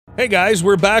Hey guys,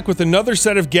 we're back with another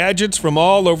set of gadgets from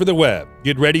all over the web.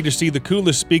 Get ready to see the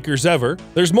coolest speakers ever.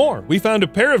 There's more. We found a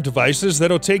pair of devices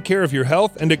that'll take care of your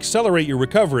health and accelerate your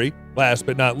recovery. Last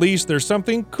but not least, there's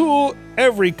something cool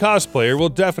every cosplayer will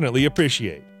definitely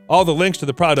appreciate. All the links to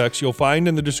the products you'll find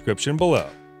in the description below.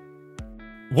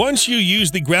 Once you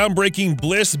use the groundbreaking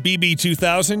Bliss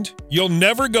BB2000, you'll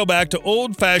never go back to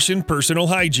old-fashioned personal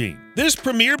hygiene. This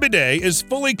premier bidet is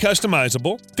fully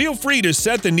customizable. Feel free to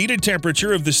set the needed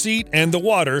temperature of the seat and the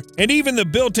water, and even the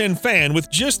built-in fan with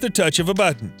just the touch of a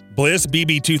button. Bliss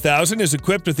BB2000 is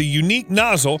equipped with a unique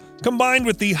nozzle combined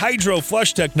with the Hydro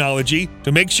Flush technology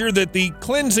to make sure that the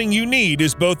cleansing you need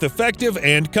is both effective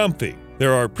and comfy.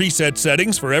 There are preset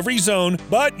settings for every zone,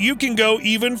 but you can go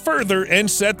even further and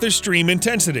set the stream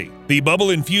intensity. The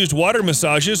bubble-infused water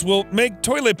massages will make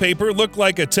toilet paper look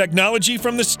like a technology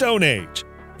from the Stone Age.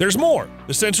 There's more.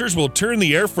 The sensors will turn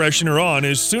the air freshener on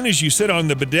as soon as you sit on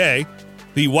the bidet.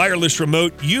 The wireless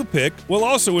remote YouFact will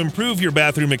also improve your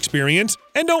bathroom experience,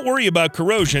 and don't worry about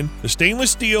corrosion, the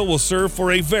stainless steel will serve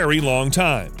for a very long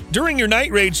time. During your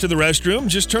night raids to the restroom,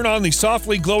 just turn on the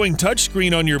softly glowing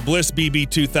touchscreen on your Bliss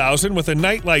BB2000 with a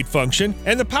nightlight function,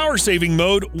 and the power-saving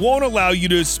mode won't allow you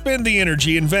to spend the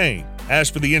energy in vain. As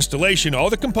for the installation, all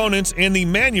the components and the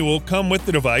manual come with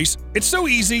the device. It's so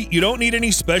easy, you don't need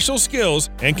any special skills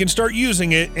and can start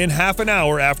using it in half an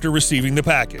hour after receiving the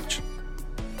package.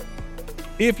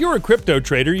 If you're a crypto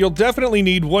trader, you'll definitely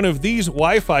need one of these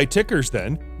Wi-Fi tickers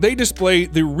then. They display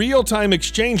the real-time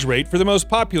exchange rate for the most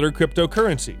popular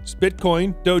cryptocurrencies: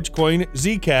 Bitcoin, Dogecoin,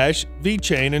 Zcash,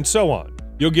 VeChain, and so on.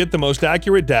 You'll get the most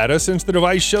accurate data since the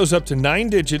device shows up to 9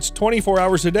 digits 24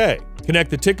 hours a day. Connect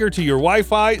the ticker to your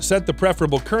Wi-Fi, set the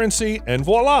preferable currency, and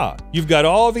voila! You've got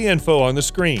all the info on the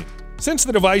screen. Since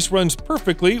the device runs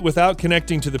perfectly without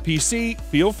connecting to the PC,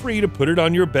 feel free to put it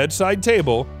on your bedside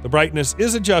table. The brightness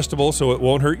is adjustable so it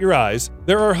won't hurt your eyes.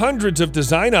 There are hundreds of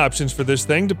design options for this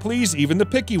thing to please even the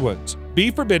picky ones.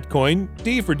 B for Bitcoin,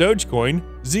 D for Dogecoin,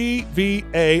 Z, V,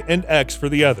 A, and X for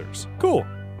the others. Cool.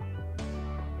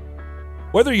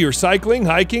 Whether you're cycling,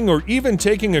 hiking, or even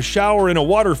taking a shower in a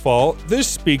waterfall, this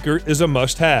speaker is a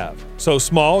must-have. So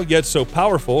small, yet so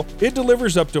powerful, it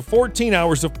delivers up to 14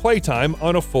 hours of playtime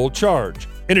on a full charge.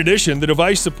 In addition, the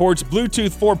device supports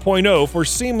Bluetooth 4.0 for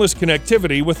seamless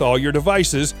connectivity with all your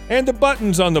devices, and the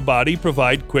buttons on the body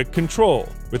provide quick control.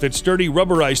 With its sturdy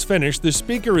rubberized finish, the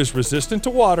speaker is resistant to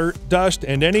water, dust,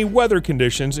 and any weather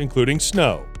conditions, including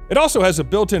snow. It also has a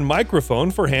built-in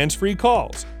microphone for hands-free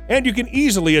calls. And you can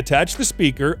easily attach the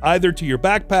speaker either to your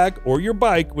backpack or your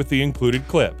bike with the included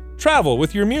clip. Travel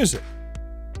with your music.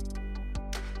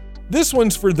 This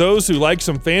one's for those who like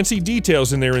some fancy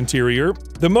details in their interior.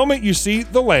 The moment you see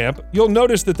the lamp, you'll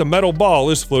notice that the metal ball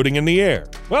is floating in the air.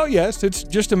 Well, yes, it's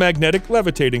just a magnetic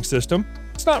levitating system.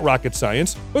 It's not rocket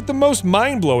science, but the most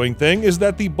mind-blowing thing is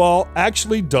that the ball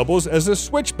actually doubles as a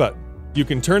switch button. You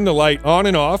can turn the light on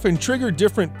and off and trigger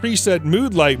different preset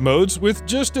mood light modes with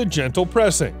just a gentle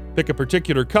pressing. Pick a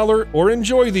particular color or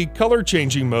enjoy the color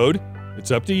changing mode.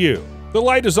 It's up to you. The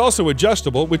light is also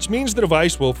adjustable, which means the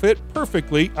device will fit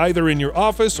perfectly either in your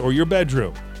office or your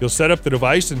bedroom. You'll set up the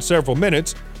device in several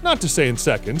minutes, not to say in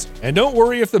seconds, and don't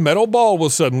worry if the metal ball will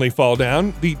suddenly fall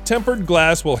down. The tempered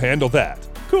glass will handle that.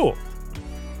 Cool.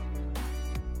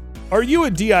 Are you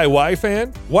a DIY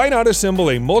fan? Why not assemble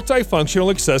a multifunctional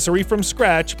accessory from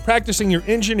scratch, practicing your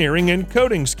engineering and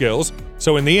coding skills,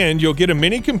 so in the end you'll get a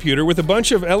mini computer with a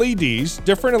bunch of LEDs,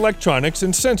 different electronics,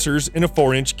 and sensors in a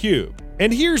 4-inch cube.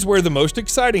 And here's where the most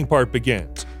exciting part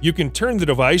begins. You can turn the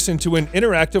device into an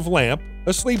interactive lamp,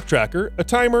 a sleep tracker, a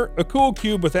timer, a cool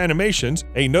cube with animations,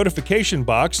 a notification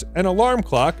box, an alarm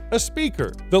clock, a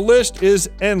speaker. The list is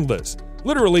endless.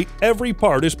 Literally every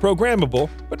part is programmable,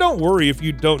 but don't worry if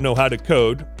you don't know how to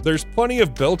code. There's plenty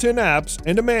of built-in apps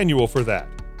and a manual for that.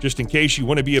 Just in case you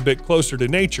want to be a bit closer to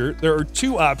nature, there are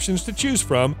 2 options to choose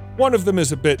from. One of them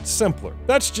is a bit simpler.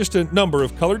 That's just a number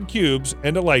of colored cubes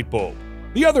and a light bulb.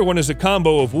 The other one is a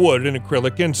combo of wood and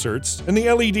acrylic inserts, and the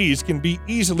LEDs can be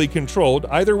easily controlled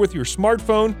either with your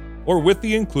smartphone or with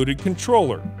the included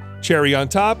controller. Cherry on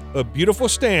top, a beautiful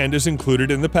stand is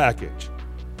included in the package.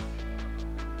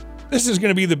 This is going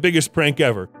to be the biggest prank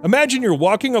ever. Imagine you're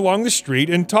walking along the street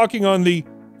and talking on the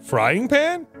frying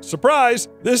pan? Surprise!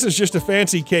 This is just a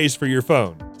fancy case for your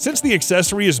phone. Since the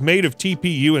accessory is made of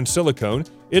TPU and silicone,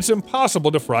 it's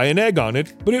impossible to fry an egg on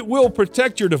it, but it will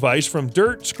protect your device from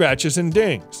dirt, scratches, and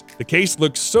dings. The case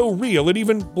looks so real it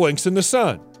even blinks in the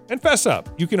sun. And fess up,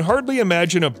 you can hardly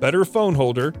imagine a better phone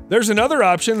holder. There's another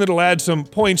option that'll add some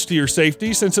points to your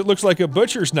safety since it looks like a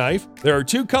butcher's knife. There are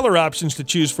 2 color options to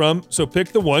choose from, so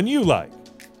pick the one you like.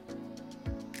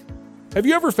 Have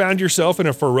you ever found yourself in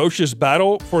a ferocious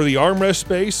battle for the armrest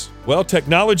space? Well,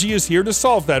 technology is here to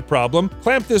solve that problem.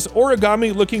 Clamp this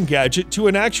origami-looking gadget to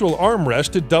an actual armrest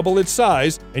to double its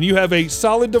size, and you have a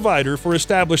solid divider for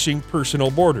establishing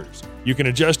personal borders. You can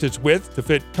adjust its width to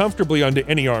fit comfortably onto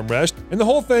any armrest, and the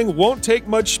whole thing won't take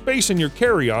much space in your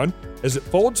carry-on as it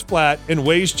folds flat and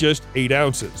weighs just 8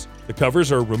 ounces. The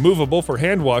covers are removable for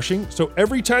hand washing, so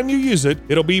every time you use it,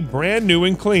 it'll be brand new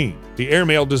and clean. The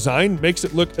airmail design makes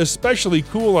it look especially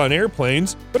cool on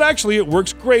airplanes, but actually it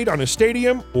works great on a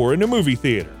stadium or in a movie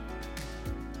theater.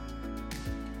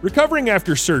 Recovering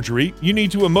after surgery, you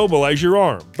need to immobilize your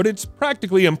arm, but it's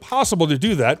practically impossible to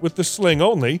do that with the sling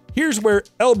only. Here's where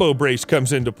elbow brace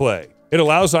comes into play. It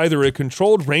allows either a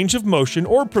controlled range of motion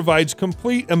or provides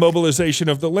complete immobilization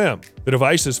of the limb. The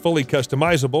device is fully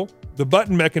customizable. The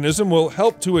button mechanism will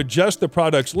help to adjust the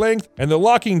product's length, and the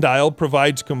locking dial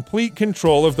provides complete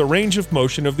control of the range of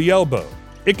motion of the elbow.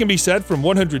 It can be set from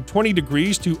 120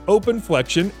 degrees to open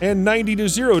flexion and 90 to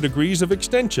 0 degrees of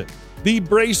extension. The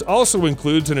brace also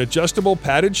includes an adjustable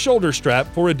padded shoulder strap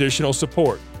for additional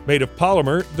support. Made of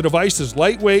polymer, the device is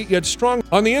lightweight yet strong.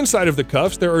 On the inside of the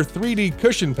cuffs, there are 3D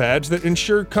cushion pads that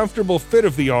ensure comfortable fit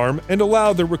of the arm and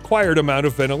allow the required amount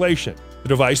of ventilation. The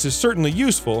device is certainly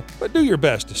useful, but do your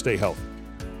best to stay healthy.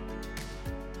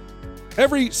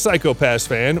 Every Psycho-Pass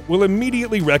fan will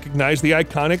immediately recognize the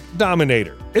iconic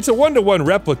Dominator. It's a one-to-one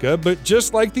replica, but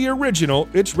just like the original,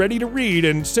 it's ready to read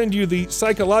and send you the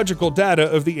psychological data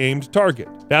of the aimed target.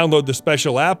 Download the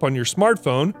special app on your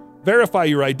smartphone, verify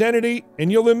your identity,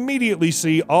 and you'll immediately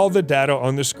see all the data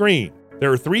on the screen.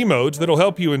 There are 3 modes that'll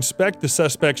help you inspect the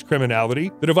suspect's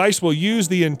criminality. The device will use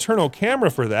the internal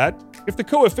camera for that. If the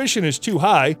coefficient is too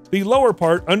high, the lower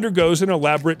part undergoes an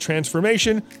elaborate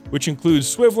transformation, which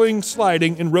includes swiveling,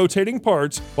 sliding, and rotating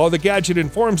parts, while the gadget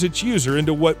informs its user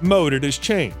into what mode it has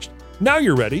changed. Now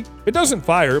you're ready. It doesn't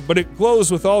fire, but it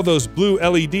glows with all those blue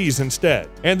LEDs instead.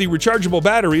 And the rechargeable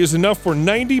battery is enough for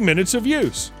 90 minutes of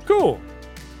use. Cool!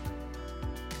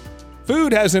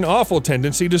 Food has an awful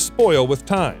tendency to spoil with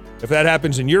time. If that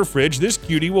happens in your fridge, this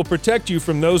cutie will protect you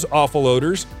from those awful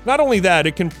odors. Not only that,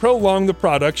 it can prolong the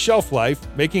product's shelf life,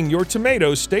 making your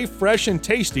tomatoes stay fresh and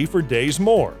tasty for days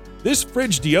more. This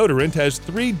fridge deodorant has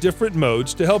 3 different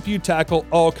modes to help you tackle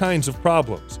all kinds of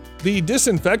problems. The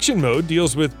disinfection mode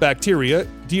deals with bacteria,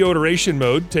 deodoration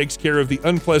mode takes care of the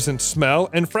unpleasant smell,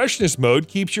 and freshness mode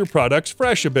keeps your products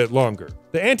fresh a bit longer.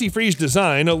 The antifreeze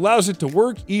design allows it to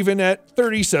work even at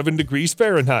 37 degrees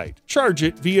Fahrenheit. Charge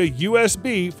it via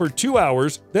USB for 2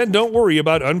 hours, then don't worry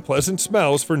about unpleasant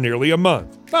smells for nearly a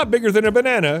month. Not bigger than a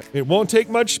banana, it won't take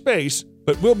much space,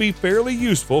 but will be fairly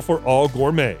useful for all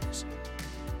gourmets.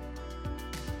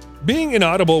 Being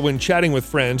inaudible when chatting with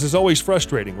friends is always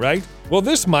frustrating, right? Well,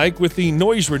 this mic with the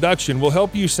noise reduction will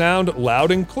help you sound loud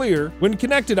and clear. When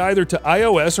connected either to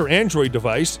iOS or Android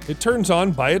device, it turns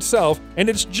on by itself, and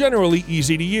it's generally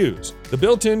easy to use. The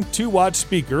built-in 2-watt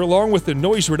speaker, along with the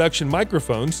noise reduction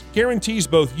microphones, guarantees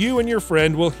both you and your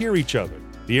friend will hear each other.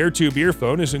 The AirTube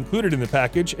earphone is included in the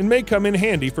package and may come in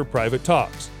handy for private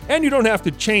talks. And you don't have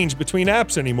to change between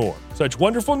apps anymore. Such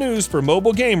wonderful news for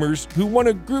mobile gamers who want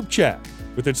a group chat.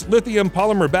 With its lithium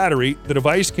polymer battery, the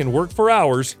device can work for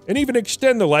hours and even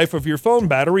extend the life of your phone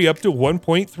battery up to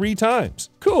 1.3 times.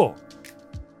 Cool!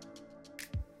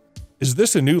 Is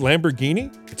this a new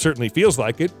Lamborghini? It certainly feels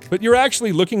like it, but you're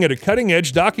actually looking at a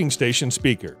cutting-edge docking station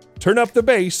speaker. Turn up the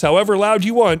bass however loud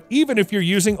you want, even if you're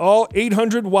using all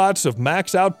 800 watts of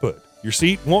max output. Your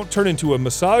seat won't turn into a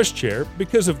massage chair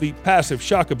because of the passive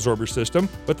shock absorber system,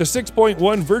 but the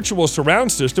 6.1 virtual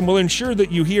surround system will ensure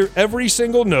that you hear every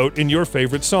single note in your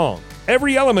favorite song.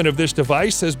 Every element of this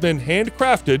device has been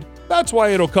handcrafted, that's why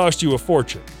it'll cost you a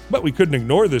fortune. But we couldn't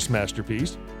ignore this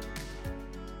masterpiece.